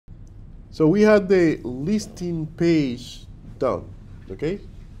So we had the listing page done, okay?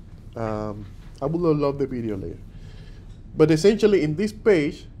 I would love the video later. But essentially in this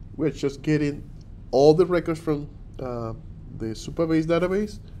page, we're just getting all the records from the Supabase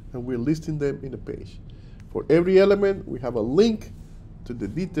database, and we're listing them in a page. For every element, we have a link to the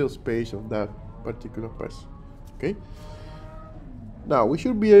details page of that particular person, okay? Now, we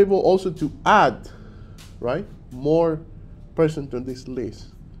should be able also to add, right, more person to this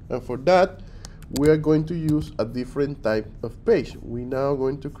list. And for that, we are going to use a different type of page. We're now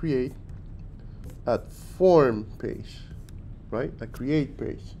going to create a form page, right? A create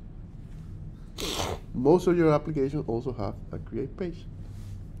page. Most of your applications also have a create page.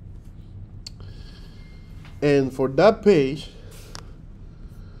 And for that page,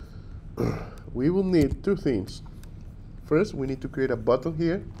 we will need two things. First, we need to create a button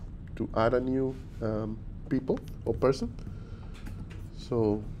here to add a new people or person.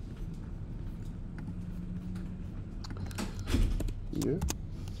 So here,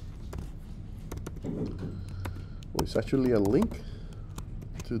 well, it's actually a link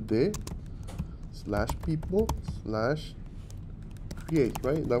to the /people/create,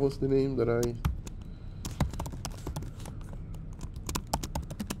 right? That was the name that I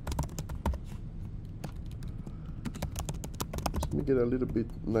let me get a little bit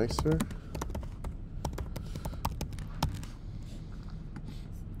nicer.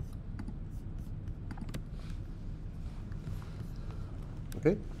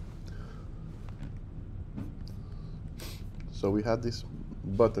 Okay. So we have this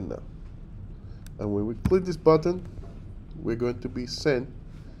button now. And when we click this button, we're going to be sent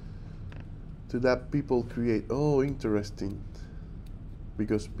to that people create. Oh, interesting.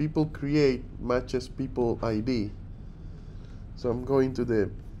 Because people create matches people ID. So I'm going to the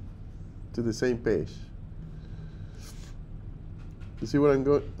same page. You see where I'm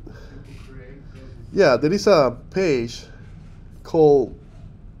going? Yeah, there is a page called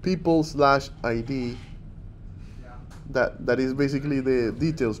people/ID that is basically the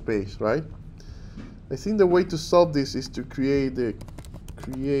details page, right? I think the way to solve this is to create the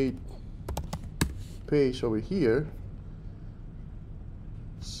create page over here.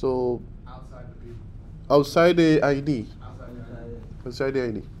 So outside the ID. Outside the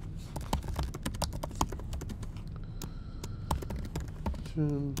ID.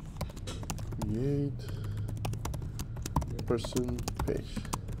 Create person page.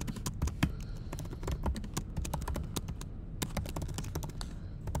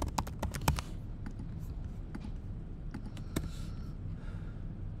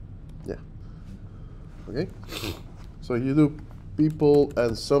 Yeah. Okay. So you do people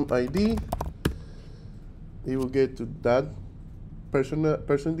and some ID. It will get to that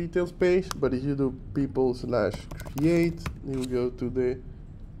person details page, but if you do people/create, you will go to the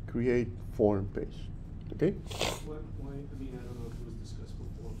create form page. Okay? Why, I mean, I don't know if it was discussed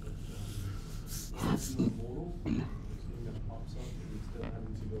before, but it's in a modal, something that pops up instead of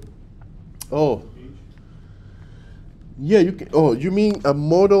having to go to the page. Yeah, you can. Oh, you mean a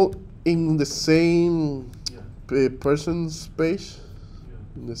model in the same person's page? Yeah.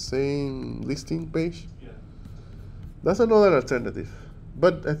 In the same listing page? That's another alternative,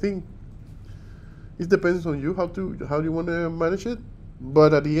 but I think it depends on you how you want to manage it.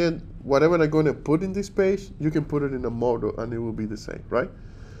 But at the end, whatever I'm going to put in this page, you can put it in a model and it will be the same, right?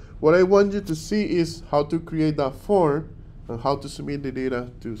 What I want you to see is how to create that form and how to submit the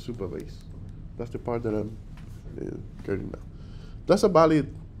data to Supabase. That's the part that I'm getting now. That's a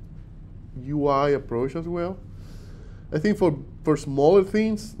valid UI approach as well. I think for smaller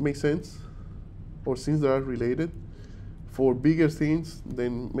things, makes sense, or things that are related. For bigger things,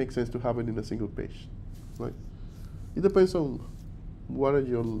 then makes sense to have it in a single page, right? It depends on what are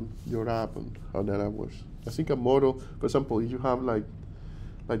your app and how that app works. I think a model, for example, if you have like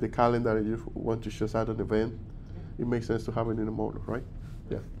the calendar and you want to just add an event, it makes sense to have it in a model, right?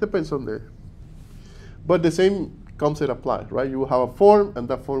 Yeah, depends on the. But the same concept applies, right? You will have a form, and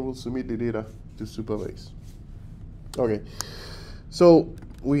that form will submit the data to Supabase. Okay, so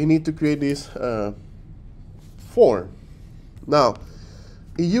we need to create this form. Now,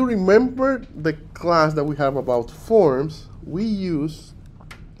 if you remember the class that we have about forms, we use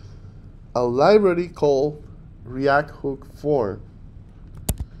a library called React Hook Form.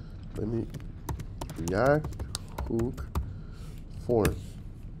 React Hook Form.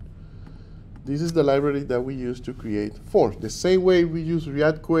 This is the library that we use to create forms. The same way we use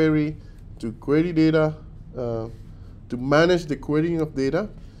React-Query to query data, to manage the querying of data,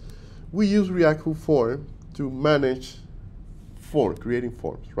 we use React Hook Form to manage creating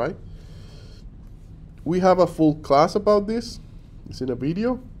forms, right? We have a full class about this. It's in a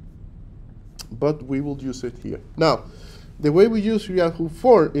video. but we will use it here. Now, the way we use React Hook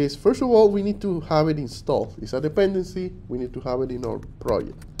Form is, first of all, we need to have it installed. It's a dependency. We need to have it in our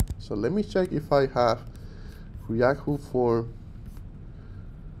project. So let me check if I have React Hook Form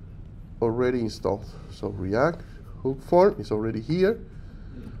already installed. So React Hook Form is already here.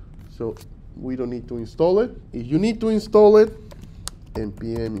 So we don't need to install it. If you need to install it,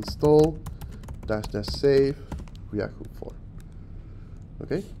 npm install -- save React Hook Form.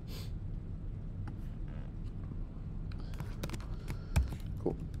 Okay.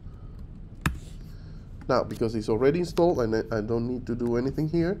 Cool. Now, because it's already installed and I don't need to do anything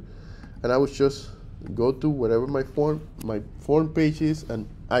here, and I would just go to wherever my form page is, and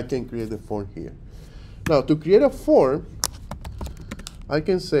I can create the form here. Now, to create a form, I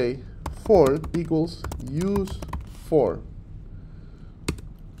can say form equals use form.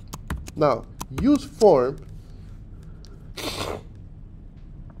 Now, use form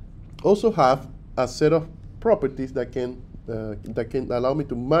also have a set of properties that can allow me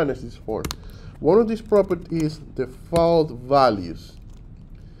to manage this form. One of these properties is default values.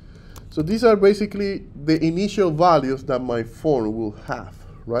 So these are basically the initial values that my form will have,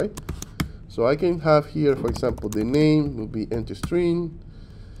 right? So I can have here, for example, the name will be empty string,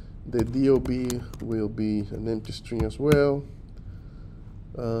 the DOB will be an empty string as well.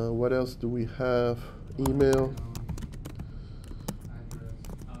 What else do we have? Email,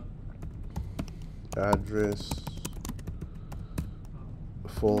 address,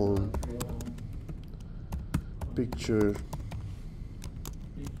 phone, picture.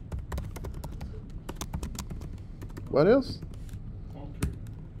 What else?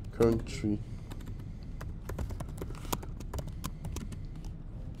 Country.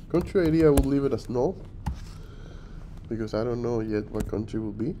 Country ID, I will leave it as null because I don't know yet what country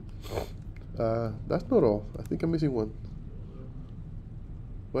will be. That's not all. I think I'm missing one.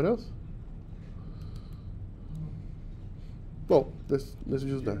 What else? No, let's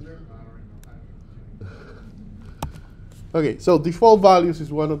use that. Okay, so default values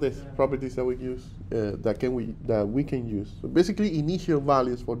is one of the properties that we use that we can use. So basically, initial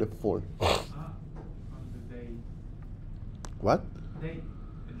values for the form. What?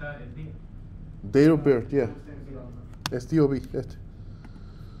 Date of birth, yeah. SDOB.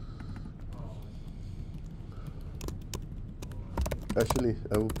 Actually,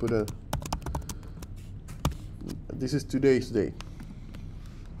 I will put a. This is today's date.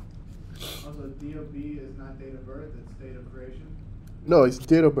 Also, DOB is not date of birth; it's date of creation. No, it's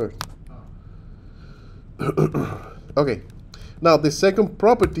date of birth. Okay. Now the second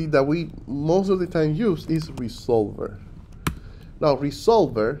property that we most of the time use is resolver. Now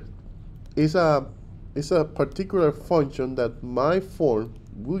resolver is a particular function that my form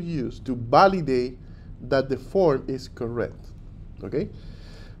will use to validate that the form is correct. Okay?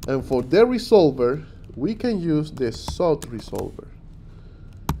 And for the resolver, we can use the SOT resolver.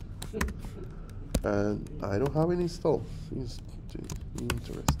 And I don't have it installed.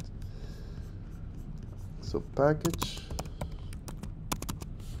 Interesting. So package.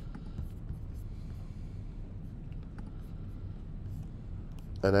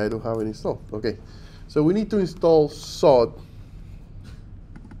 And I don't have it installed. Okay. So we need to install SOT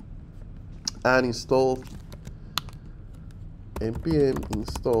and install npm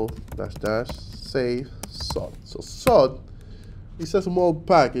install -- save SOT. So SOT is a small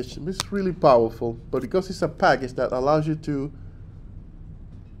package. It's really powerful, but because it's a package that allows you to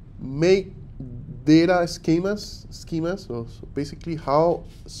make data schemas, so basically how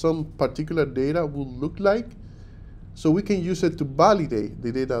some particular data will look like, so we can use it to validate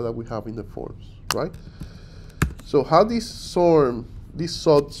the data that we have in the forms, right? So how this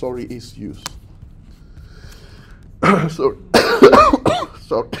SOT is used. Sorry.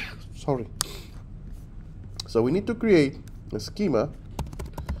 So we need to create a schema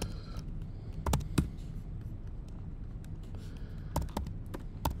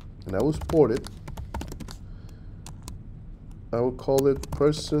and I will export it. I will call it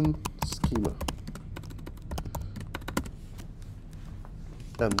person schema.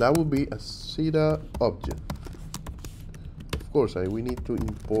 And that will be a CETA object. Of course, we need to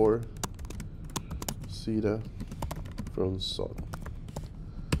import CETA from SOT.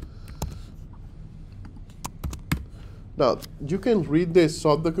 Now, you can read the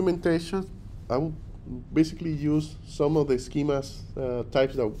SOT documentation. I will basically use some of the schemas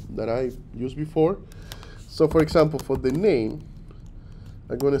types that I used before. So for example, for the name,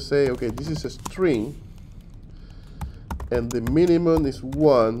 I'm going to say, okay, this is a string, and the minimum is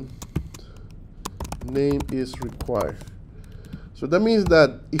 1, name is required. So that means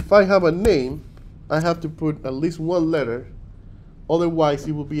that if I have a name, I have to put at least one letter Otherwise,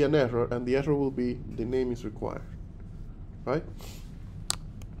 it will be an error, and the error will be the name is required, right?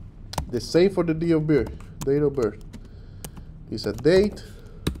 The same for the date of birth. Date of birth is a date,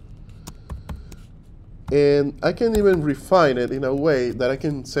 and I can even refine it in a way that I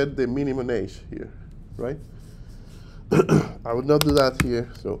can set the minimum age here, right? I would not do that here,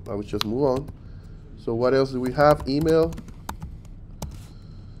 so I would just move on. So what else do we have? Email.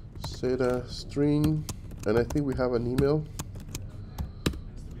 Set a string, and I think we have an email.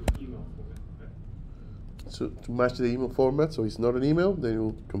 So to match the email format, so it's not an email, then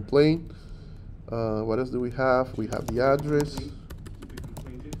you'll complain. What else do we have? We have the address.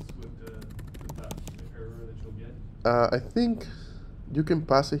 I think you can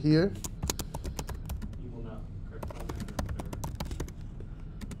pass it here.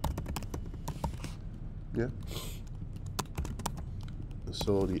 Yeah.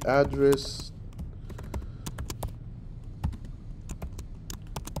 So the address.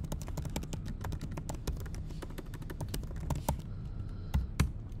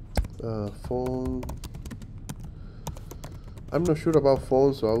 Phone. I'm not sure about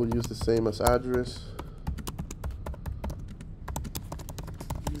phone, so I will use the same as address.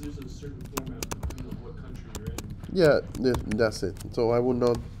 There's a certain format depending on what country you're in. Yeah, that's it. So I will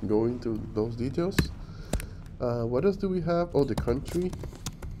not go into those details. What else do we have? Oh, the country.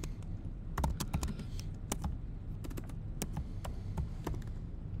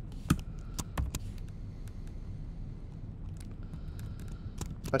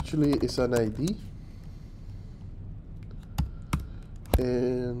 Actually, it's an ID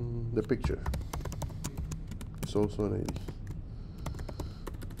and the picture. It's also an ID.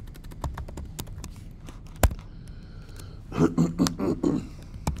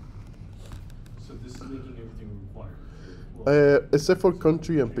 So this is making everything required. Well, except for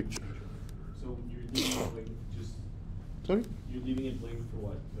country and picture. so you're leaving it blank, just Sorry? you're leaving it blank for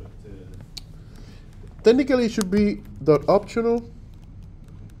what? Technically, it should be dot optional.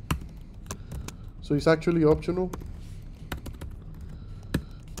 So it's actually optional.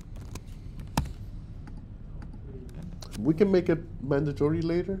 We can make it mandatory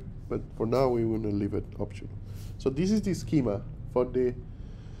later, but for now we want to leave it optional. So this is the schema for the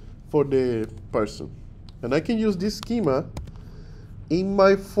person, and I can use this schema in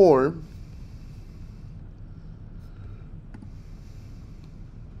my form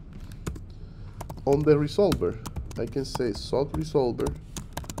on the resolver. I can say sort resolver.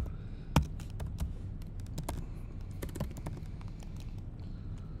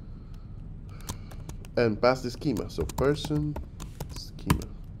 And pass the schema. So person schema.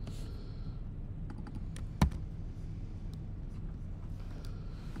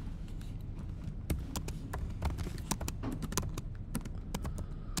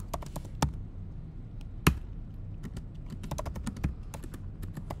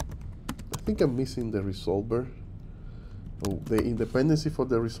 I think I'm missing the resolver. Oh, the independency for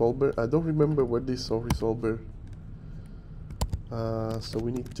the resolver. I don't remember where this resolver. So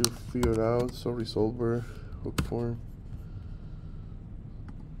we need to figure out resolver hook form.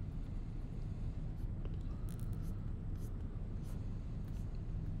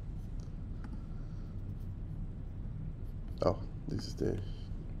 Oh, this is the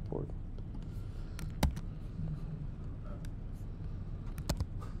port.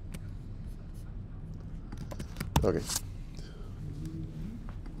 Okay.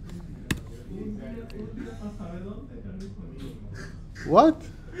 What?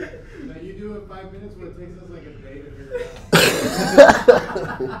 Now you do it 5 minutes, but it takes us like a day to figure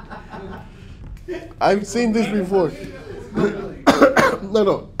it out. I've seen this before.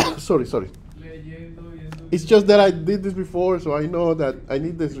 No, sorry. It's just that I did this before, so I know that I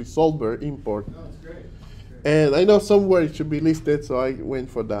need this resolver import. No, it's great. And I know somewhere it should be listed, so I went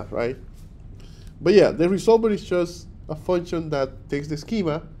for that, right? But yeah, the resolver is just a function that takes the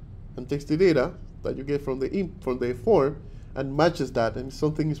schema and takes the data that you get from the form and matches that, and if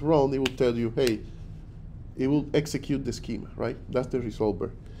something is wrong, it will tell you, hey, it will execute the schema, right? That's the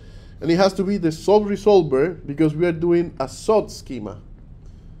resolver. And it has to be the sub resolver because we are doing a sort schema.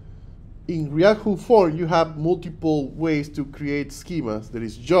 In React Hook form, you have multiple ways to create schemas. There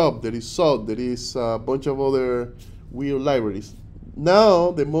is job, there is sort, there is a bunch of other weird libraries.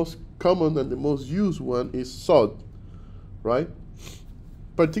 Now, the most common and the most used one is sort, right?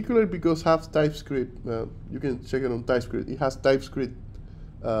 Particularly because it has TypeScript. You can check it on TypeScript. It has TypeScript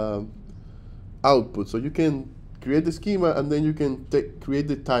output, so you can create the schema and then you can create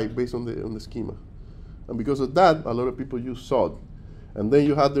the type based on the schema. And because of that, a lot of people use sort. And then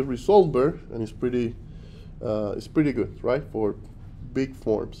you have the resolver, and it's pretty good, right, for big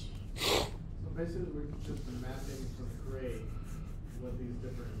forms. So basically, we're just mapping from create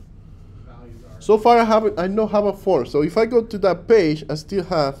values are. So far, I don't have a form. So if I go to that page, I still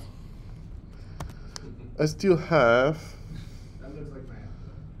have. That looks like my app.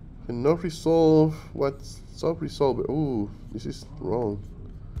 Cannot resolve. What's solve resolver? Ooh, this is wrong.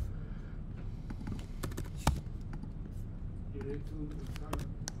 You need to install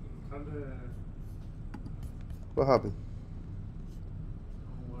the What happened?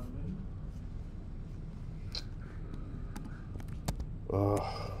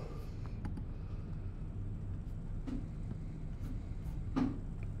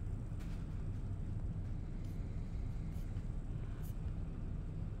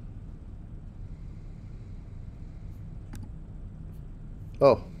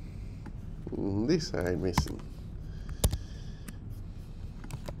 Oh, this I'm missing.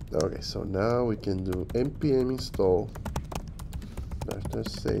 Okay, so now we can do npm install --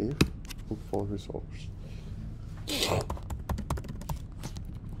 save for resolvers.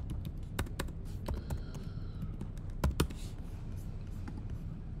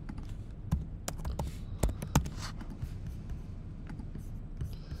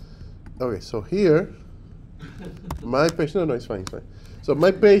 Okay, so here, my page, no, it's fine, it's fine. So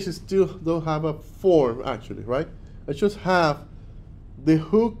my page still don't have a form actually, right? I just have the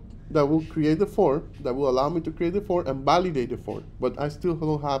hook that will create the form, that will allow me to create the form and validate the form, but I still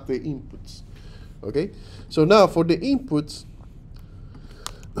don't have the inputs, okay? So now for the inputs,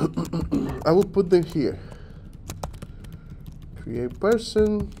 I will put them here. Create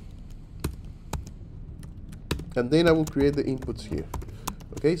person, and then I will create the inputs here.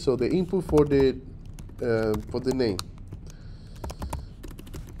 Okay, so the input for the name.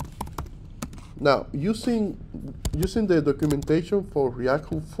 Now, using the documentation for React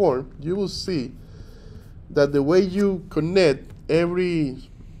Hook form, you will see that the way you connect every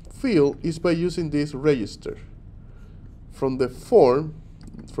field is by using this register. From the form,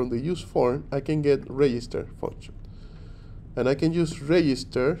 from the use form, I can get register function, and I can use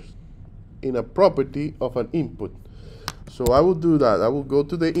register in a property of an input. So I will do that. I will go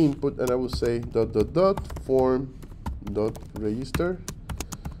to the input and I will say .form.register.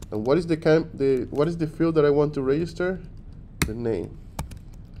 And what is the field that I want to register? The name.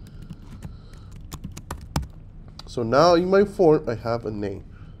 So now in my form I have a name.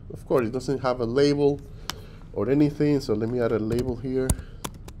 Of course, it doesn't have a label or anything, so let me add a label here.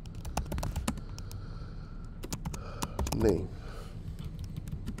 Name.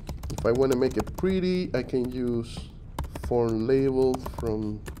 If I want to make it pretty, I can use form label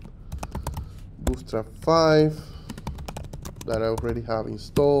from Bootstrap 5 that I already have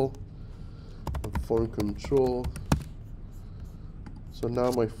installed, and form control. So now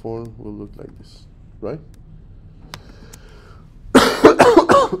my form will look like this, right?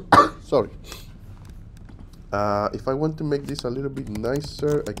 Sorry. If I want to make this a little bit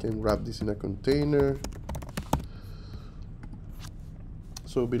nicer, I can wrap this in a container.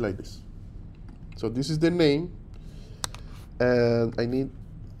 So it'll be like this. So this is the name, and I need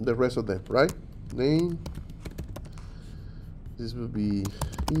the rest of them, right? Name. This will be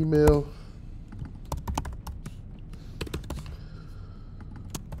email,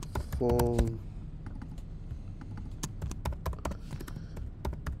 phone,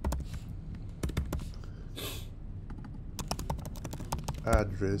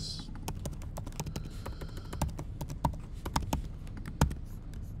 address,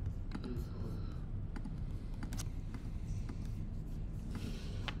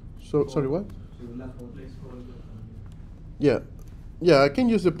 so sorry, what? Yeah, I can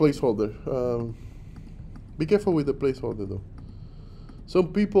use the placeholder. Be careful with the placeholder though.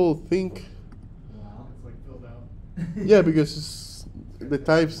 Some people think, Wow, it's like filled out. yeah, because the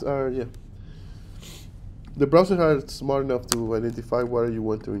types are, yeah. The browsers are smart enough to identify what you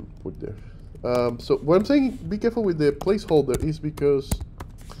want to input there. So what I'm saying, be careful with the placeholder, is because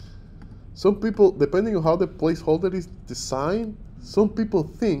some people, depending on how the placeholder is designed, some people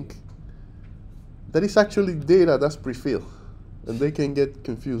think that it's actually data that's pre-filled, and they can get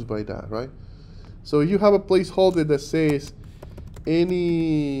confused by that, right? So you have a placeholder that says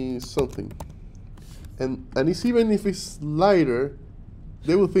any something, and it's even if it's lighter,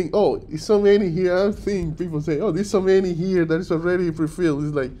 they will think, oh, it's so many here. I'm seeing people say, oh, there's so many here that is already pre-filled.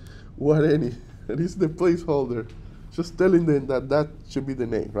 It's like, what any? And it's the placeholder, just telling them that that should be the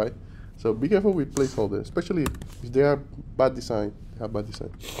name, right? So be careful with placeholders, especially if they are bad design. They have bad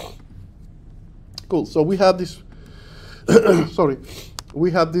design. Cool. So we have this. Sorry,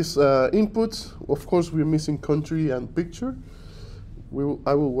 we have this inputs. Of course, we're missing country and picture.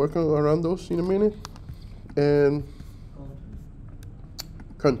 I will work around those in a minute. And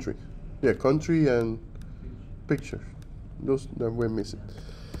country, yeah, country and picture. Those that we're missing.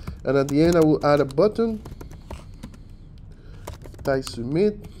 And at the end, I will add a button, type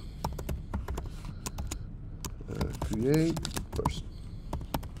submit, create person,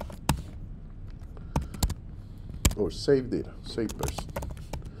 or save data, save person.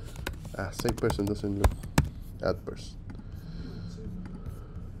 Save person doesn't look, add person.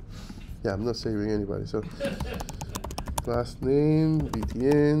 Yeah, I'm not saving anybody, so class name,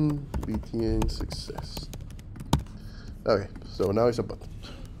 btn success. Okay, so now it's a button.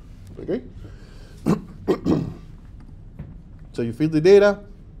 Okay? So you fill the data,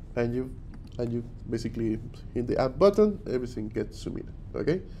 and you basically hit the add button, everything gets submitted.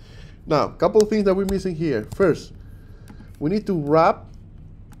 Okay? Now, a couple of things that we're missing here. First, we need to wrap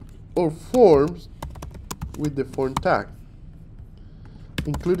our forms with the form tag,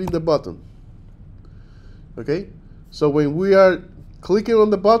 including the button. Okay? So when we are clicking on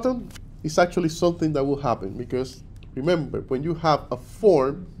the button, it's actually something that will happen, because remember, when you have a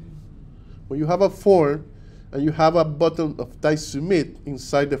form, and you have a button of type submit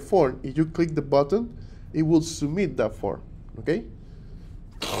inside the form, if you click the button, it will submit that form. Okay?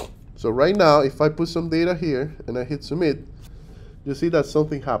 So right now, if I put some data here and I hit submit, you see that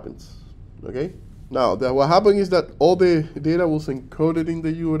something happens. Okay? Now, what happened is that all the data was encoded in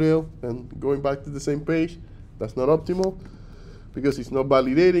the URL and going back to the same page. That's not optimal, because it's not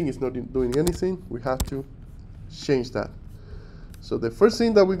validating, it's not doing anything. We have to change that. So the first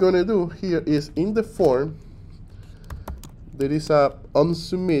thing that we're going to do here is, in the form, there is a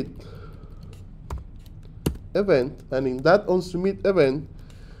onSubmit event, and in that onSubmit event,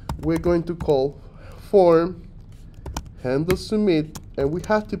 we're going to call form handle submit, and we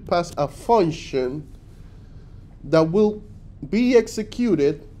have to pass a function that will be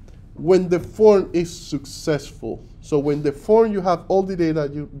executed when the form is successful. So when the form, you have all the data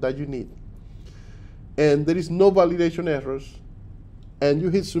that you need, and there is no validation errors, and you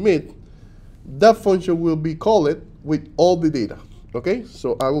hit submit, that function will be called with all the data. Okay,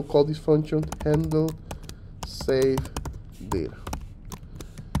 so I will call this function handle save data,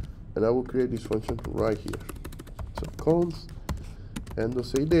 and I will create this function right here. So const handle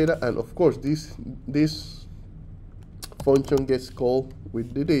save data, and of course this function gets called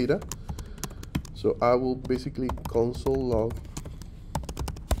with the data. So I will basically console log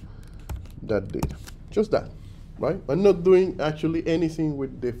that data, just that, right? I'm not doing actually anything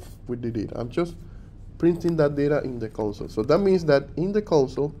with the data. I'm just printing that data in the console. So that means that in the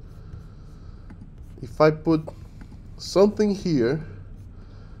console, if I put something here,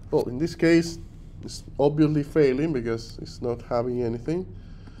 well, in this case, it's obviously failing because it's not having anything.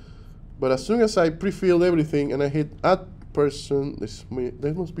 But as soon as I pre-fill everything and I hit add person,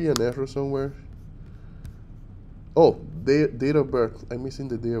 there must be an error somewhere. Oh, date of birth. I'm missing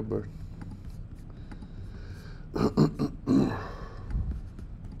the date of birth.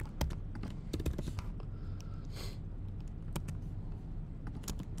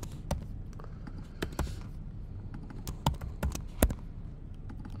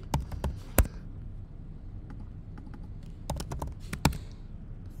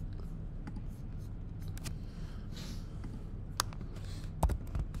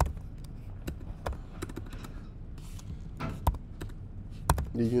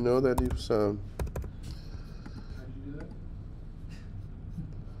 Did you know that it's How did you do that?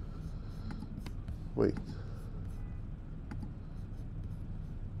 wait.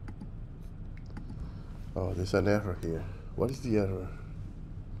 Oh, there's an error here. What is the error?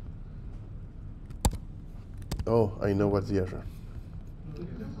 Oh, I know what's the error.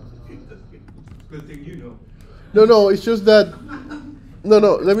 Good thing you know. No, it's just that. No,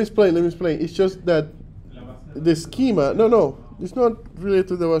 let me explain. It's just that the schema. No, it's not related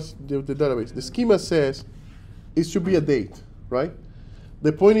to the database. The schema says it should be a date, right?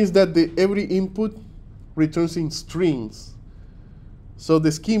 The point is that every input returns in strings. So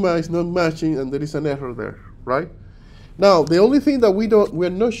the schema is not matching, and there is an error there, right? Now, the only thing that we're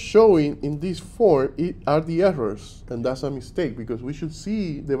not showing in this form are the errors, and that's a mistake, because we should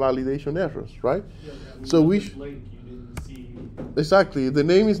see the validation errors, right? Yeah, So we link, you didn't see. exactly, the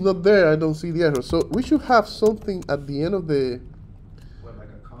name is not there, I don't see the error. So we should have something at the end of the, What, like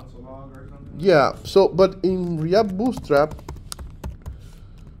a console log or something? yeah, so, but in React Bootstrap,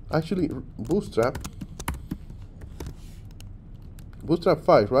 actually Bootstrap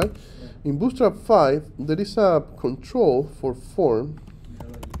 5, right? Yeah. In Bootstrap 5, there is a control for form.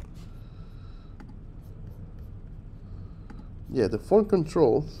 Yeah, the form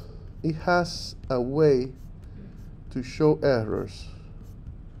control, it has a way to show errors.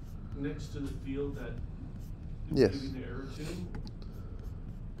 Next to the field that is Yes. giving the error to.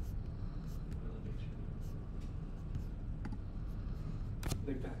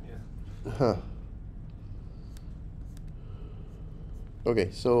 Like that, yeah. Huh. Okay,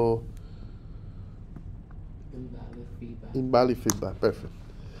 so Invalid feedback. invalid feedback, perfect.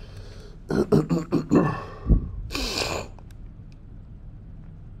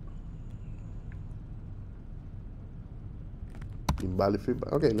 Invalid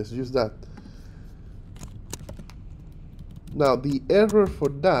feedback. Okay, let's use that. Now the error for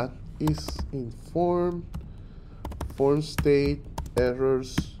that is in form state,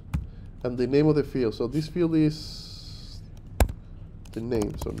 errors, and the name of the field. So this field is the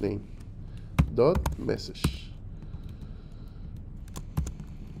name, so name dot message.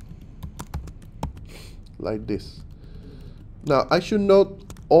 Like this. Now I should not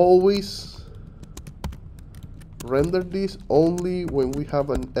always render this only when we have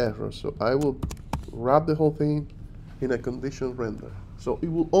an error. So I will wrap the whole thing in a condition render. So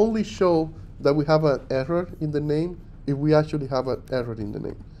it will only show that we have an error in the name if we actually have an error in the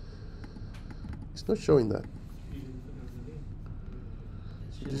name. It's not showing that.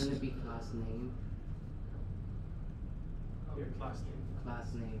 Shouldn't it be class name? Yeah, class name. Class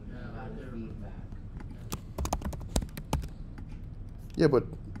name, invalid feedback. Yeah, but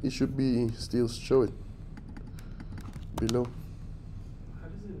it should be still show it below. How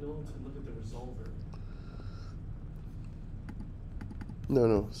does it know to look at the resolver?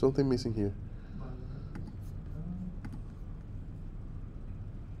 No, something missing here.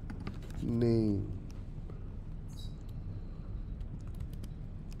 Name.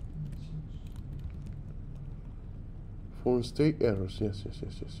 Form state errors. Yes.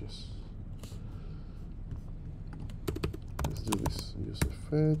 Let's do this. Use a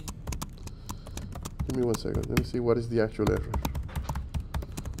fed. Give me 1 second. Let me see what is the actual error.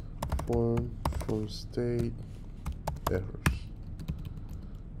 Form state errors.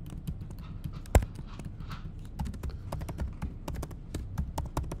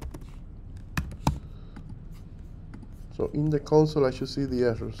 So in the console, I should see the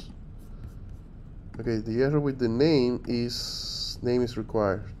errors. Okay, the error with the name is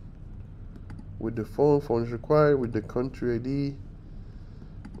required. With the phone is required. With the country ID,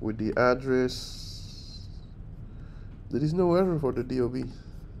 with the address, there is no error for the DOB. You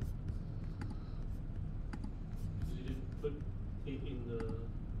didn't put it in the.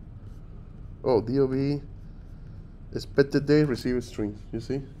 Oh, DOB, expected date, receive string. You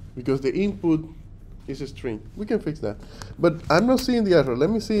see, because the input is a string. We can fix that, but I'm not seeing the error. Let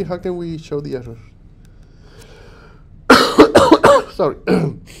me see how can we show the error. Sorry.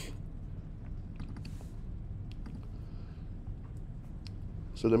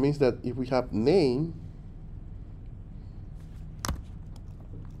 So that means that if we have name,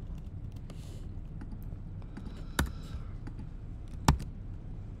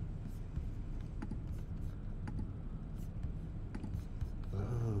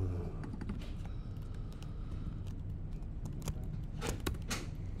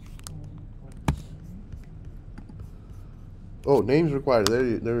 oh, names required. There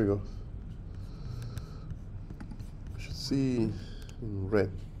we go. You should see in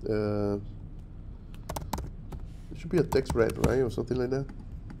red. It should be a text red, right, or something like that.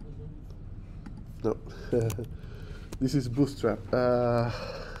 No, this is Bootstrap. How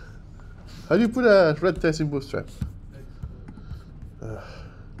do you put a red text in Bootstrap?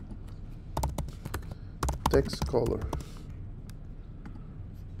 Text color.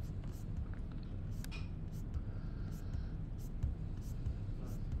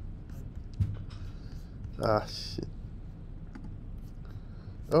 Ah, shit.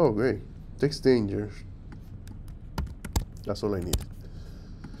 Oh, great. Text danger. That's all I need.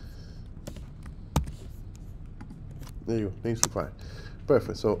 There you go. Names required.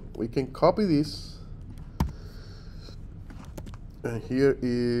 Perfect. So we can copy this. And here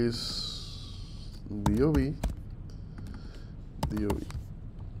is DOB.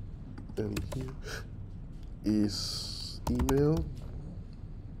 And here is email.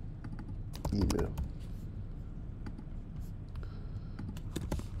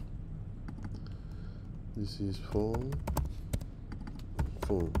 This is phone,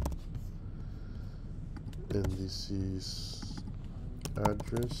 and this is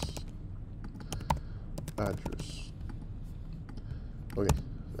address. Okay,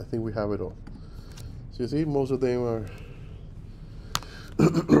 I think we have it all. So you see, most of them are.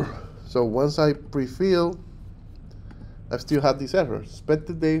 So once I pre-fill, I still have this error.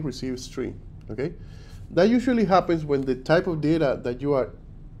 Expected date, receive string. Okay, that usually happens when the type of data that you are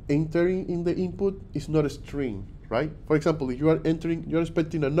entering in the input is not a string, right? For example, if you are you're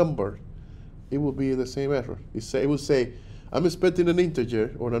expecting a number, it will be the same error. It will say, I'm expecting an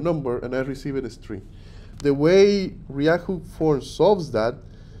integer or a number, and I receive a string. The way React Hook Form solves that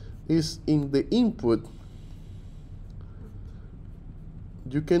is in the input,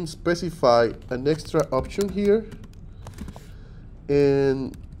 you can specify an extra option here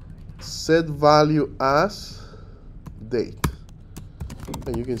and set value as date.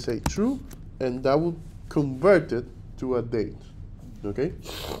 And you can say true, and that will convert it to a date. Okay?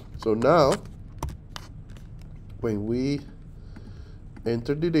 So now, when we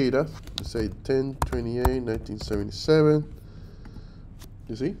enter the data, let's say 10/28/1977,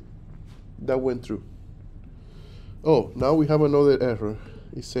 you see? That went through. Oh, now we have another error.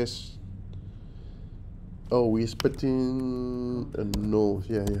 It says, oh, we're expecting a no.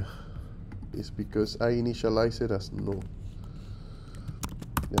 Yeah. It's because I initialize it as no.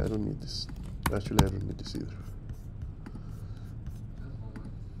 Yeah, I don't need this. Actually, I don't need this either.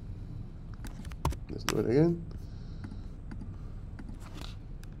 Let's do it again.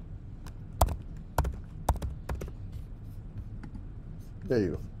 There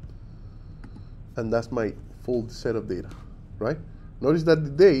you go. And that's my full set of data, right? Notice that the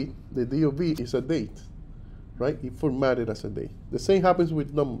date, the DOB is a date, right? It formatted as a date. The same happens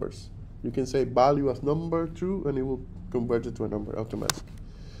with numbers. You can say value as number true, and it will convert it to a number automatically.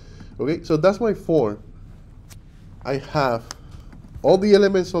 Okay, so that's my form. I have all the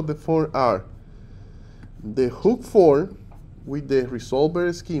elements of the form are the hook form with the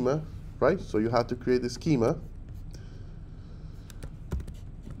resolver schema, right? So you have to create the schema.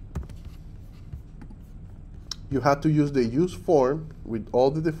 You have to use the use form with all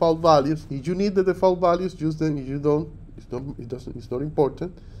the default values. If you need the default values, use them. If you don't, it's not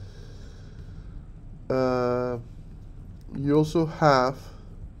important. You also have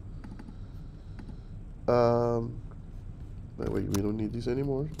wait, we don't need this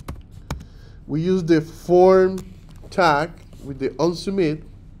anymore. We use the form tag with the onSubmit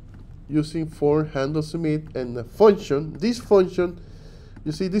using form handle submit and the function. This function,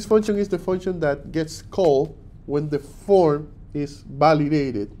 you see, this function is the function that gets called when the form is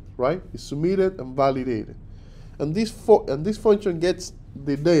validated, right? It's submitted and validated. And this function gets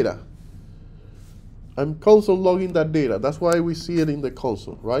the data. I'm console logging that data. That's why we see it in the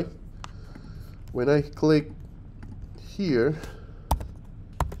console, right? When I click here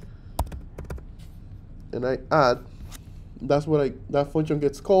and I add, that's what that function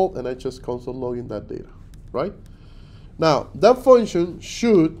gets called, and I just console logging that data, right? Now, that function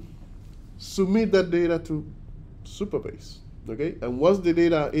should submit that data to Supabase, okay? And once the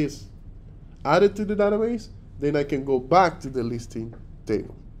data is added to the database, then I can go back to the listing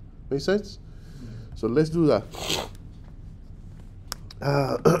table. Make sense? So let's do that.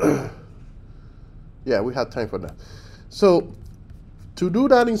 Yeah, we have time for that. So to do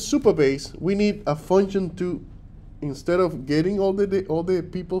that in Supabase, we need a function to, instead of getting all the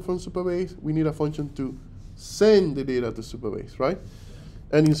people from Supabase, we need a function to send the data to Supabase, right?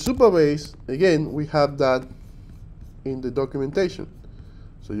 And in Supabase, again, we have that in the documentation.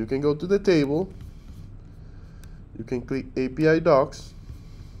 So you can go to the table, you can click API docs,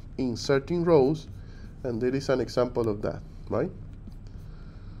 inserting rows, and there is an example of that, right?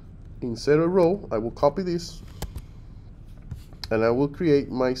 Insert a row, I will copy this, and I will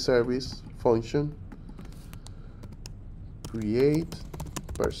create my service function, create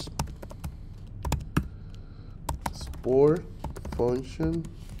person, export function,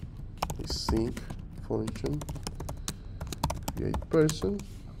 sync function, create person,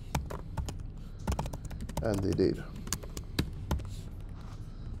 and the data.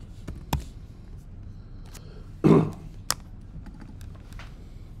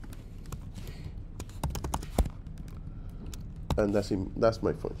 And that's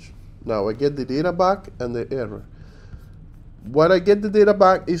my function. Now I get the data back and the error. What I get the data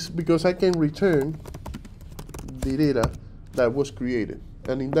back is because I can return the data that was created.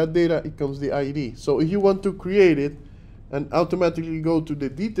 And in that data, it comes the ID. So if you want to create it and automatically go to the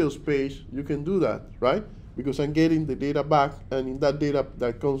details page, you can do that, right? Because I'm getting the data back, and in that data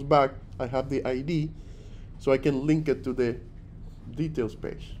that comes back, I have the ID, so I can link it to the details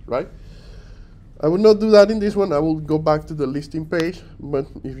page, right? I will not do that in this one. I will go back to the listing page, but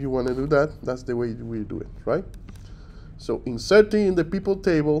if you want to do that, that's the way we do it, right? So inserting in the people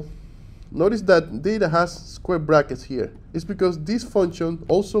table, notice that data has square brackets here. It's because this function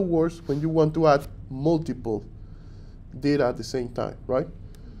also works when you want to add multiple data at the same time, right?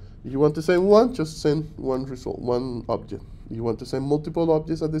 If you want to send one, just send one result, one object. If you want to send multiple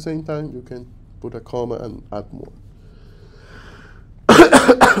objects at the same time, you can put a comma and add more.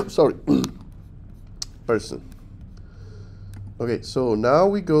 Sorry. Person. Okay, so now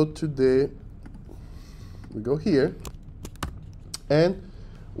we go here, and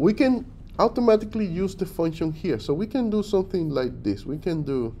we can automatically use the function here. So we can do something like this. We can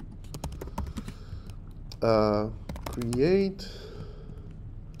do create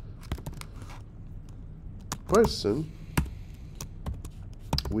person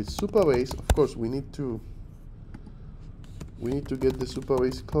with Supabase. Of course, we need to get the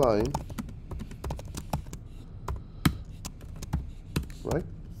Supabase client, right?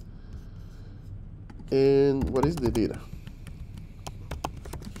 And what is the data?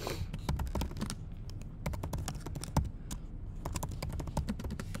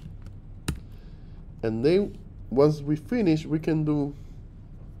 And then once we finish, we can do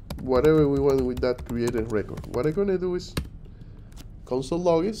whatever we want with that created record. What I'm gonna do is console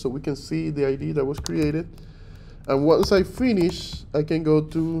log it so we can see the ID that was created. And once I finish, I can go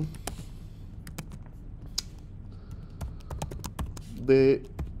to the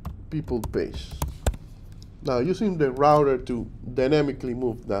people page. Now using the router to dynamically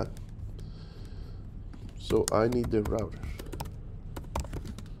move that. So I need the router.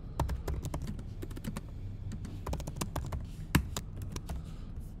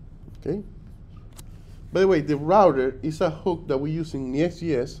 Okay. By the way, the router is a hook that we use in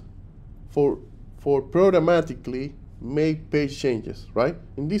Nextjs for programmatically make page changes, right?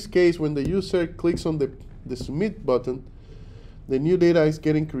 In this case, when the user clicks on the submit button, the new data is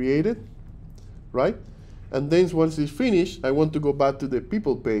getting created, right? And then once it's finished, I want to go back to the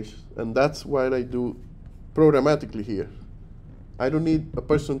people page, and that's what I do programmatically here. I don't need a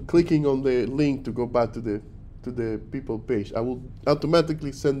person clicking on the link to go back to the people page. I will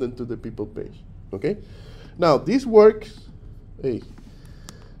automatically send them to the people page. Okay? Now this works. Hey,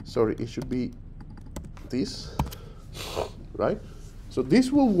 sorry, it should be this, right? So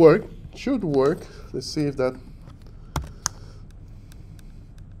this will work, should work. Let's see if that.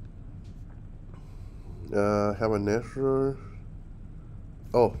 Have an error.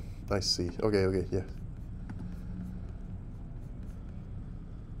 Oh, I see. Okay, yeah.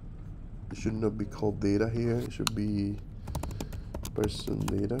 It should not be called data here. It should be person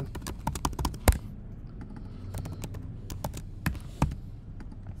data.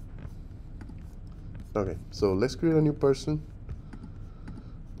 Okay, so let's create a new person.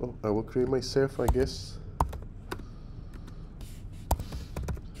 Oh, I will create myself, I guess.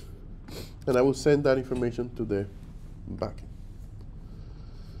 And I will send that information to the backend.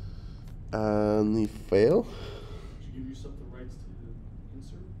 And it failed. Should give yourself the rights to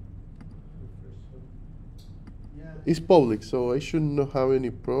insert? Yeah. It's public, so I should not have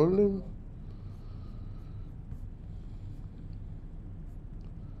any problem.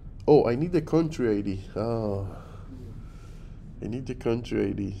 Oh, I need the country ID. Oh, I need the country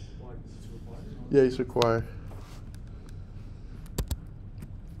ID. Why? Because it's required? Yeah, it's required.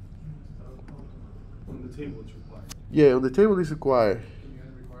 On the table, it's required. Yeah, on the table it's required. Can you get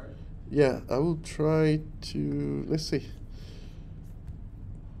it required? Yeah, I will try to, let's see.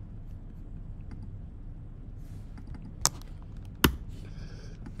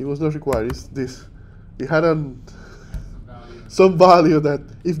 It was not required, it's this. It had some value that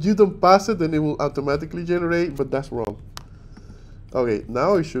if you don't pass it, then it will automatically generate, but that's wrong. Okay,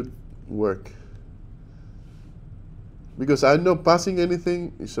 now it should work. Because I'm not passing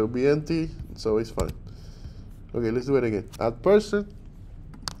anything, it should be empty, so it's fine. Okay, let's do it again. Add person,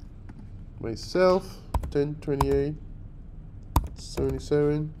 myself, 1028,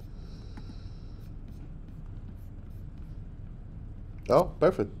 77. Oh,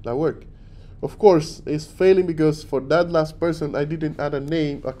 perfect, that worked. Of course, it's failing because for that last person, I didn't add a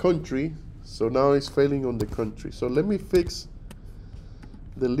name, a country, so now it's failing on the country. So let me fix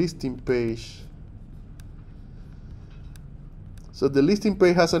the listing page. So the listing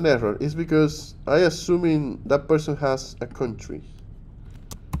page has an error. It's because I assuming that person has a country.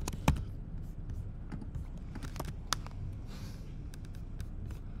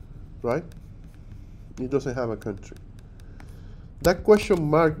 Right? It doesn't have a country. That question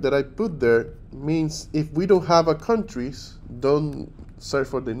mark that I put there means if we don't have a countries, don't search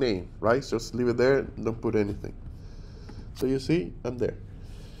for the name, right? Just leave it there, don't put anything. So you see, I'm there.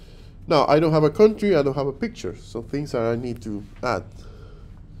 Now, I don't have a country, I don't have a picture, so things that I need to add.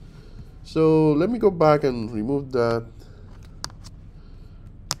 So let me go back and remove that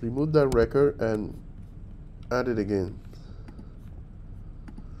record and add it again.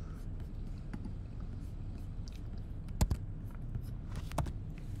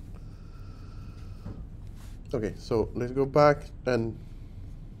 Okay, so let's go back and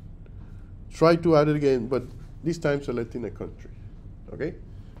try to add it again, but this time selecting a country. Okay?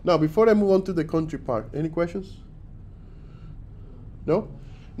 Now, before I move on to the country part, any questions? No?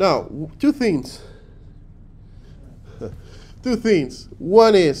 Now, two things. Two things.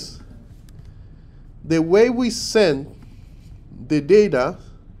 One is the way we send the data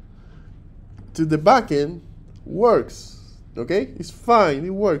to the backend works. Okay, it's fine, it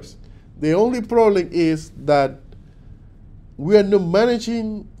works. The only problem is that we are not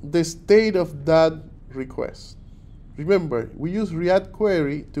managing the state of that request. Remember, we use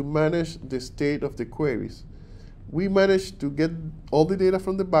React-Query to manage the state of the queries. We manage to get all the data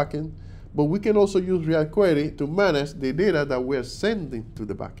from the backend, but we can also use React-Query to manage the data that we're sending to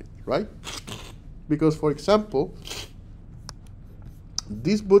the backend, right? Because, for example,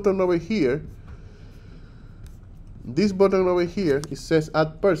 this button over here, it says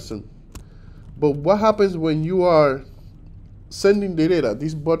add person. But what happens when you are sending the data?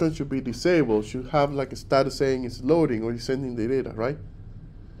 This button should be disabled, should have like a status saying it's loading or it's sending the data, right?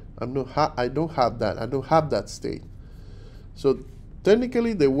 I don't have that. I don't have that state. So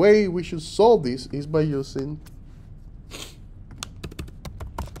technically, the way we should solve this is by using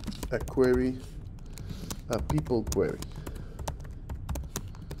a query, a people query.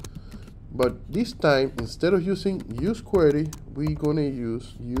 But this time, instead of using use query, we're gonna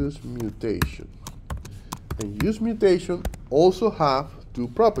use mutation. And use mutation also have two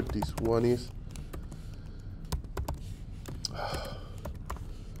properties. One is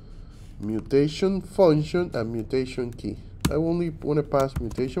mutation function and mutation key. I only want to pass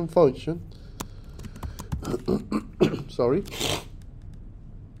mutation function. Sorry.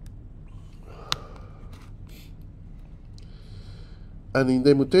 And in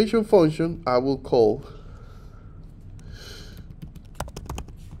the mutation function, I will call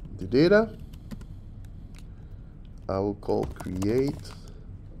the data. I will call create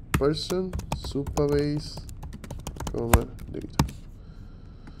person Supabase, data.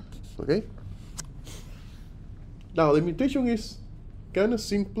 Okay. Now the mutation is kind of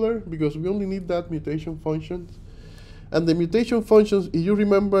simpler because we only need that mutation function. And the mutation functions, if you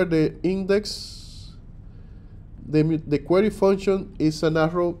remember the index, the query function is an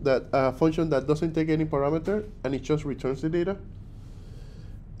arrow that function that doesn't take any parameter and it just returns the data.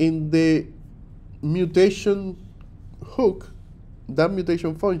 In the mutation hook, that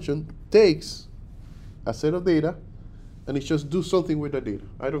mutation function takes a set of data and it just do something with the data.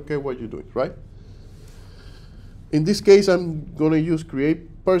 I don't care what you're doing, right? In this case, I'm going to use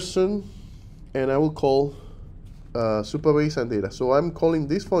create person and I will call Supabase and data. So I'm calling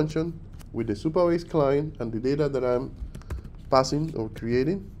this function with the Supabase client and the data that I'm passing or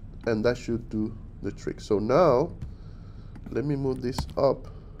creating, and that should do the trick. So now, let me move this up.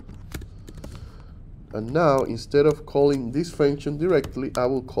 And now, instead of calling this function directly, I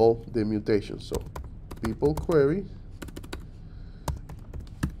will call the mutation. So people query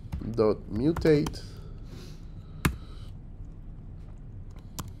dot mutate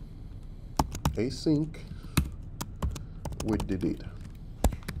async with the data.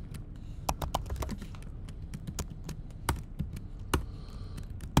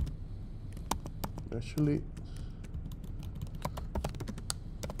 Actually,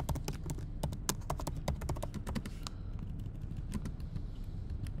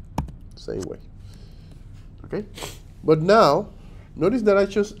 same way. Okay, but now notice that I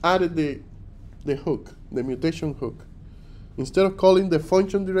just added the hook, the mutation hook. Instead of calling the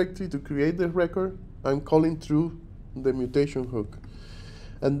function directly to create the record, I'm calling through the mutation hook.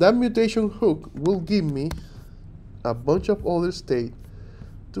 And that mutation hook will give me a bunch of other state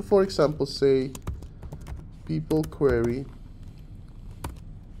to, for example, say people query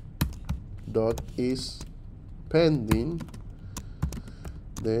dot is pending,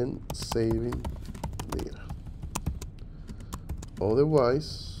 then saving data.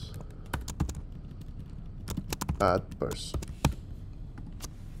 Otherwise, add person.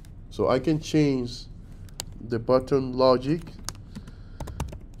 So I can change the button logic.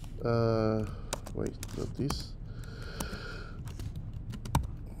 Wait, not this.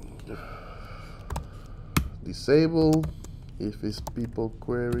 Disable if it's people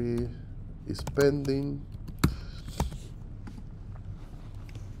query is pending,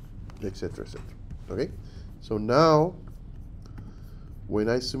 etc., etc. Okay, so now when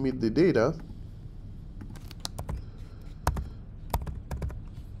I submit the data,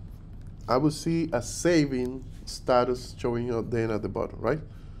 I will see a saving status showing up then at the bottom, right?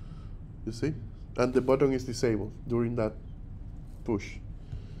 You see? And the button is disabled during that push.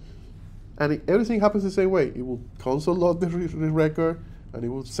 And everything happens the same way. It will console log the record and it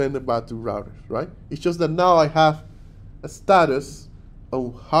will send it back to router, right? It's just that now I have a status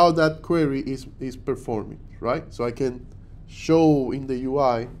on how that query is performing, right? So I can show in the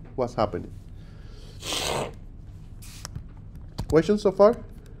UI what's happening. Questions so far?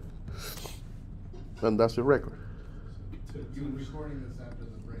 And that's the record. You were recording this after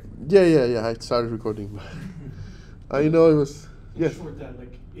the break? Yeah. I started recording. I know it was, yes. Short that,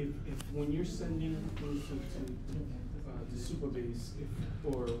 like, if when you're sending things to Supabase,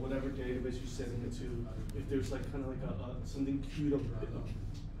 or whatever database you're sending it to, if there's like kind of like a something queued up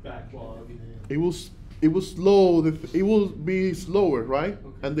backlog, it will slow. It will be slower, right?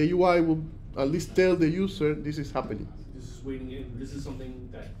 Okay. And the UI will at least tell the user this is happening. this is waiting in. This is something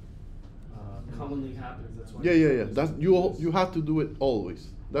that commonly happens. That's why. Yeah. That's you have to do it always.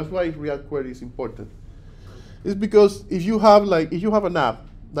 That's why React Query is important. It's because if you have an app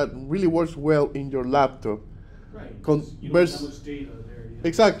that really works well in your laptop, right? You don't have that much data there. Yeah.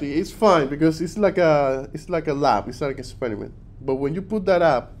 exactly, it's fine because it's like a lab. It's like an experiment. But when you put that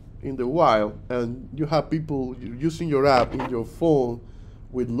app in the wild and you have people using your app in your phone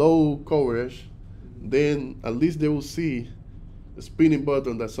with low coverage, then at least they will see a spinning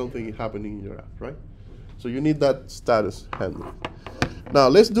button that something is happening in your app, right? So you need that status handled. Now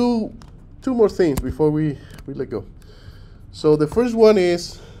let's do two more things before we let go. So the first one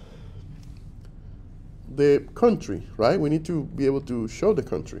is the country, right? We need to be able to show the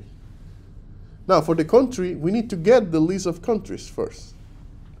country. Now for the country, we need to get the list of countries first,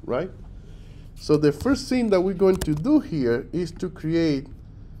 right? So the first thing that we're going to do here is to create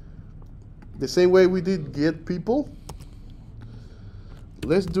the same way we did get people.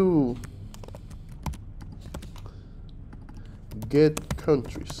 Let's do get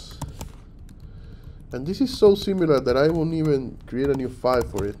countries. And this is so similar that I won't even create a new file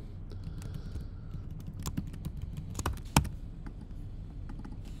for it.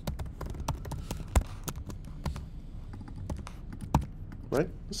 Right?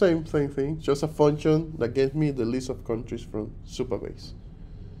 Same thing, just a function that gets me the list of countries from Supabase.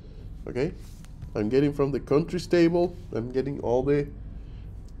 Okay? I'm getting from the countries table, I'm getting all the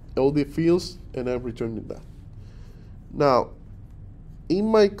fields, and I'm returning that. Now, in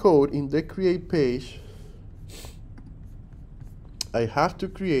my code, in the create page, I have to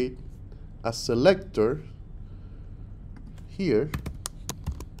create a selector here.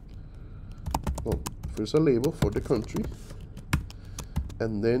 Well, first a label for the country,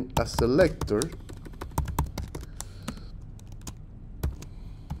 and then a selector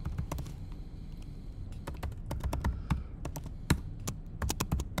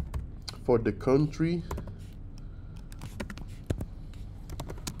for the country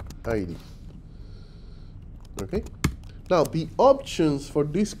ID. Okay. Now the options for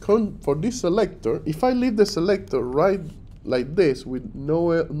this selector, if I leave the selector right like this with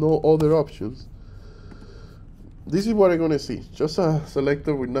no other options, this is what I'm gonna see. Just a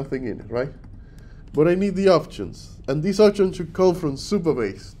selector with nothing in it, right? But I need the options, and these options should come from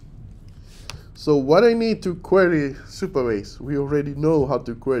Supabase. So what I need to query Supabase, we already know how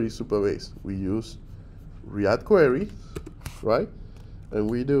to query Supabase. We use React-Query, right? And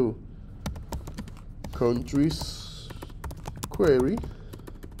we do countries query,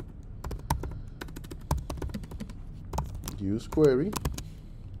 use query,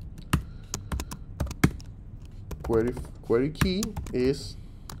 query key is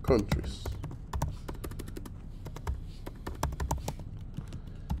countries,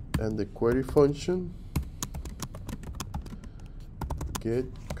 and the query function get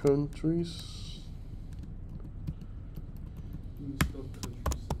countries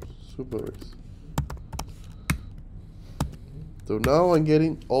Supabase. So now I'm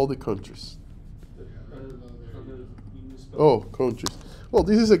getting all the countries. Oh, countries. Well,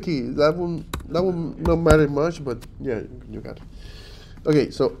 this is a key. That will not matter much, but yeah, you got it. Okay,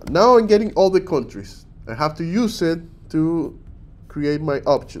 so now I'm getting all the countries. I have to use it to create my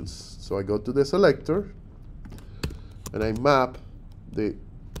options. So I go to the selector and I map the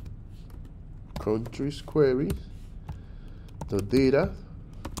countries query, the data,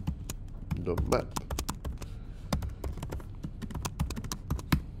 the map.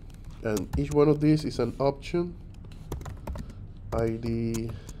 And each one of these is an option.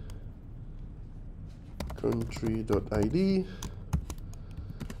 ID country.id.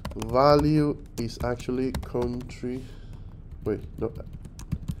 Value is actually country. Wait, no.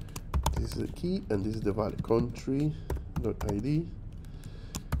 This is the key and this is the value. Country.id.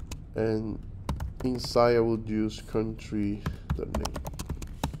 And inside I would use country.name.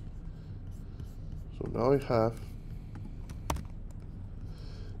 So now I have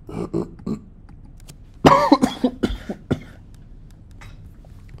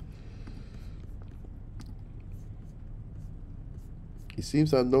it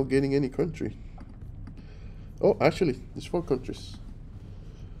seems I'm not getting any country. Oh, actually, there's 4 countries.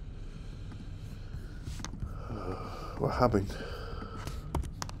 What happened?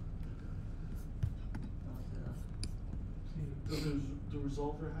 Does the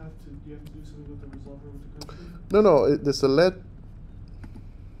resolver have to? Do you have to do something with the resolver with the country? No, the select.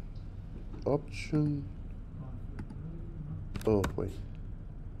 option. Oh, wait.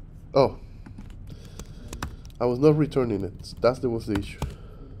 Oh, I was not returning it. That was the issue.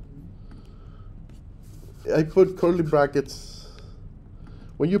 I put curly brackets.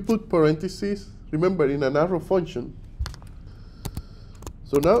 When you put parentheses, remember in an arrow function.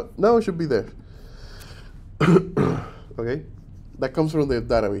 So now it should be there. Okay, that comes from the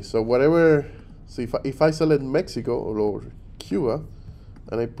database. So whatever. So if I select Mexico or Cuba,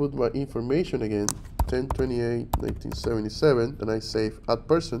 and I put my information again, 10/28/1977, and I save add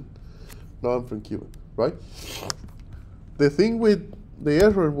person, now I'm from Cuba, right? The thing with the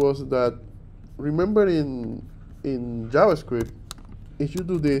error was that, remember in JavaScript, if you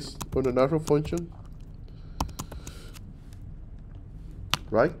do this on an arrow function,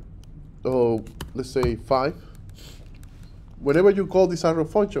 right? Oh, let's say 5. Whenever you call this arrow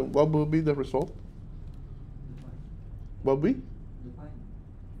function, what will be the result? What will be?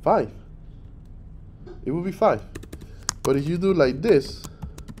 5. It will be 5. But if you do like this,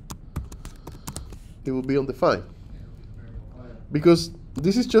 it will be on the 5. Because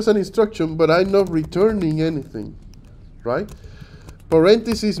this is just an instruction, but I'm not returning anything, right?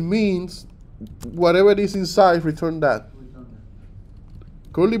 Parentheses means whatever is inside, return that.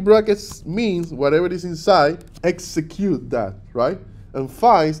 Curly brackets means whatever is inside, execute that, right? And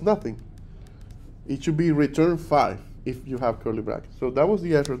 5 is nothing. It should be return 5 if you have curly brackets. So that was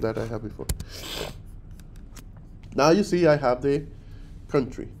the error that I had before. Now you see I have the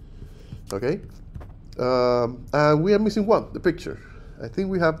country, okay? And we are missing one, the picture. I think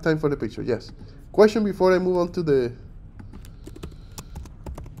we have time for the picture, yes. Question before I move on to the...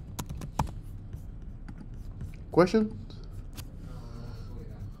 Question?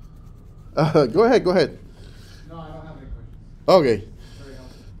 Go ahead. No, I don't have any questions. Okay.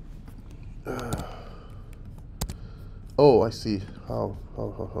 Very helpful. Oh, I see. How.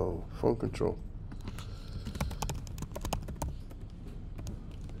 Phone control.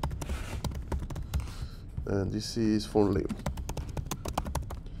 And this is phone label.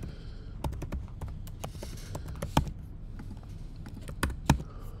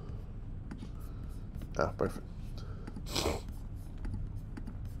 Perfect.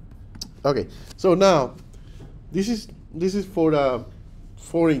 Okay, so now this is for a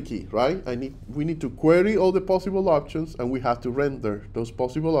foreign key, right? We need to query all the possible options, and we have to render those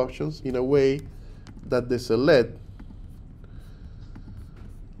possible options in a way that the select,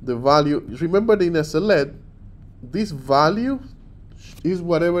 the value. Remember, in a select, this value is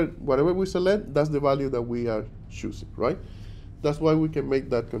whatever we select. That's the value that we are choosing, right? That's why we can make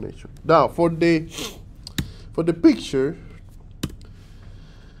that connection. Now for the picture.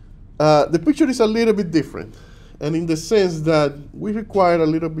 The picture is a little bit different, and in the sense that we require a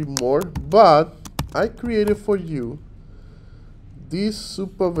little bit more, but I created for you this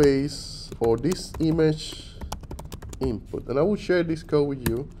Supabase or this image input, and I will share this code with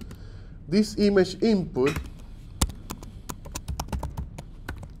you. This image input,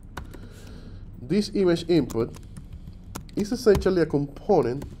 is essentially a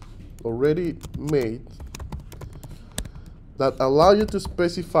component already made that allow you to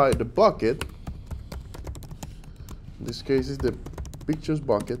specify the bucket. In this case is the pictures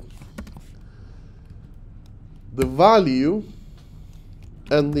bucket, the value,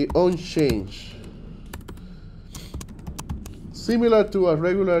 and the unchange. Similar to a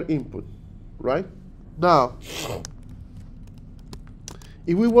regular input, right? Now,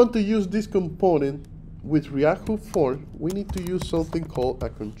 if we want to use this component with React Hook form, we need to use something called a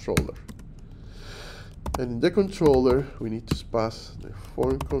controller. And in the controller, we need to pass the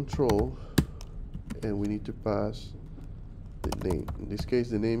form control, and we need to pass the name. In this case,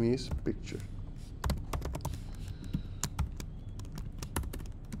 the name is picture.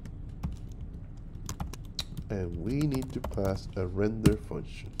 And we need to pass a render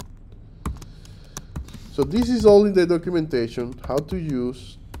function. So this is all in the documentation, how to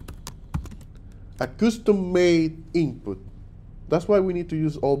use a custom-made input. That's why we need to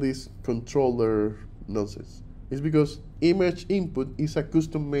use all this controller nonsense. It's because image input is a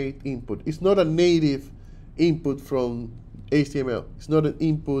custom-made input. It's not a native input from HTML. It's not an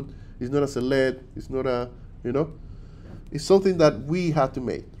input. It's not a select. It's not a, it's something that we had to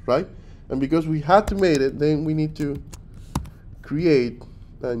make, right? And because we had to make it, then we need to create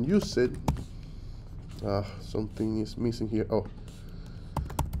and use it. Something is missing here. Oh.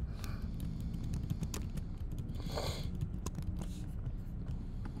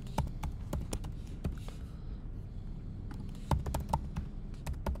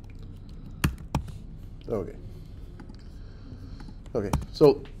 Okay,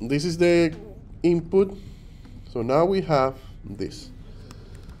 so this is the input. So now we have this.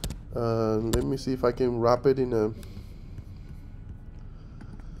 Let me see if I can wrap it in a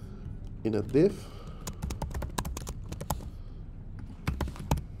div.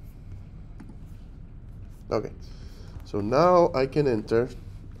 Okay, so now I can enter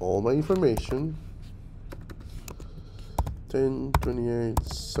all my information. 10, 28,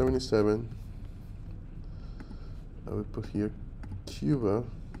 77. I will put here Cuba.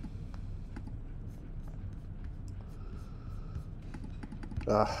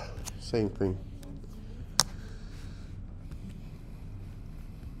 Same thing.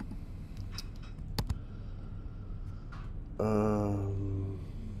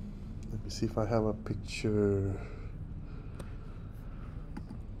 Let me see if I have a picture.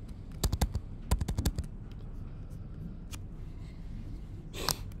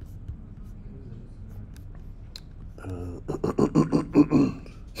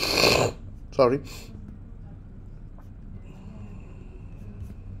 Sorry.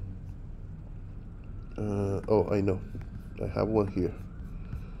 Oh, I know. I have one here.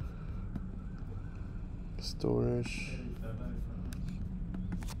 Storage.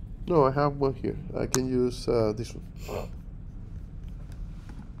 No, I have one here. I can use this one.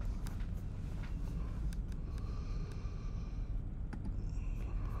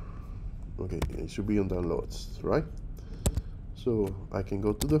 Okay, it should be on downloads, right? So I can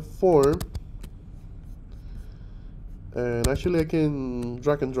go to the form, and actually I can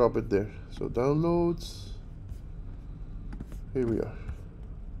drag and drop it there. So downloads, here we are,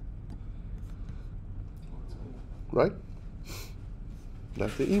 right?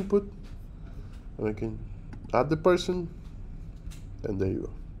 That's the input, and I can add the person, and there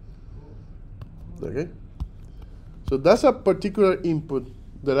you go. Okay, so that's a particular input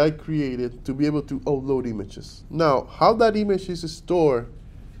that I created to be able to upload images. Now, how that image is stored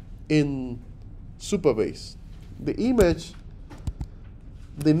in Supabase. The image,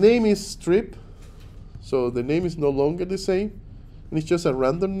 the name is strip, so the name is no longer the same, and it's just a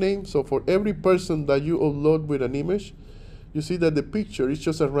random name. So for every person that you upload with an image, you see that the picture is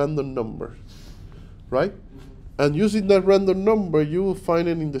just a random number, right? And using that random number, you will find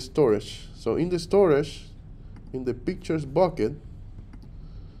it in the storage. So in the storage, in the pictures bucket,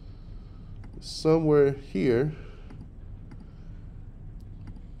 somewhere here,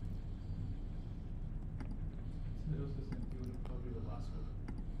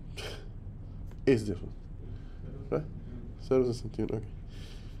 is different, right? 061, okay.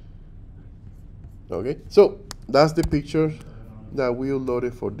 Okay, so that's the picture that we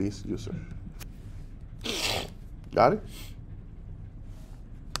uploaded for this user. Got it?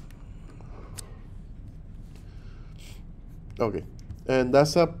 Okay, and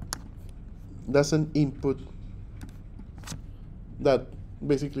that's an input that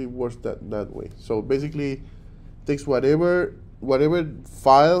basically works that way. So basically takes whatever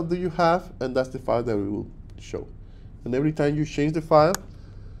file that you have, and that's the file that we will show. And every time you change the file,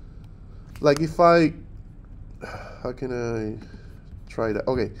 like if how can I try that?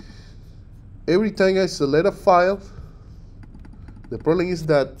 Okay, every time I select a file, the problem is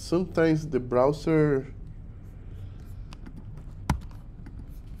that sometimes the browser,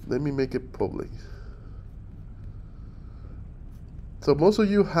 let me make it public. So most of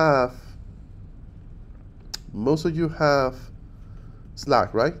you have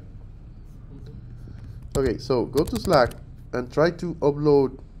Slack, right? Okay, so go to Slack and try to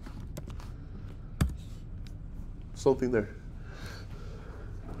upload something there.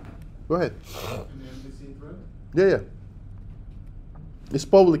 Go ahead. Yeah. It's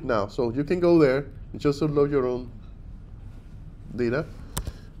public now, so you can go there and just upload your own data.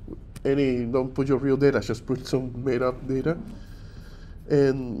 Don't put your real data, just put some made up data.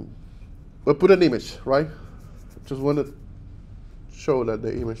 But put an image, right? Just want to show that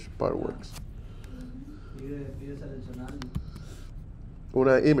the image part works.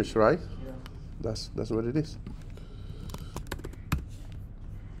 Una image, right? Yeah. That's what it is.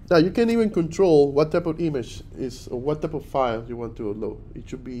 Now you can even control what type of image is or what type of file you want to upload. It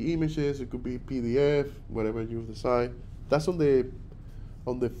should be images, it could be PDF, whatever you decide. That's on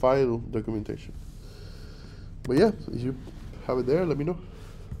the file documentation. But yeah, if you have it there, let me know.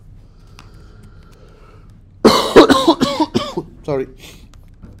 Sorry.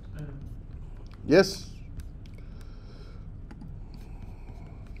 Yes.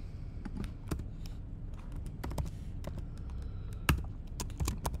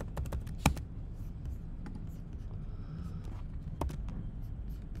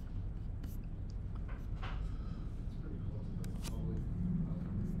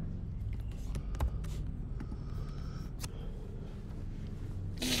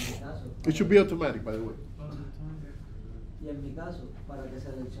 It should be automatic, by the way. Y en mi caso, para para que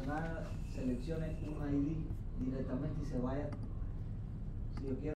seleccione un ID directamente y se vaya. Si yo quiero